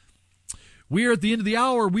 We are at the end of the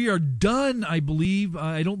hour. We are done, I believe.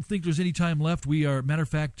 I don't think there's any time left. Matter of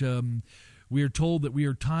fact, we are told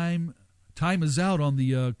that time is out on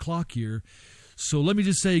the clock here. So let me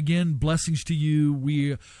just say again, blessings to you.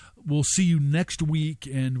 We will see you next week,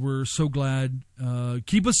 and we're so glad.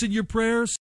 Keep us in your prayers.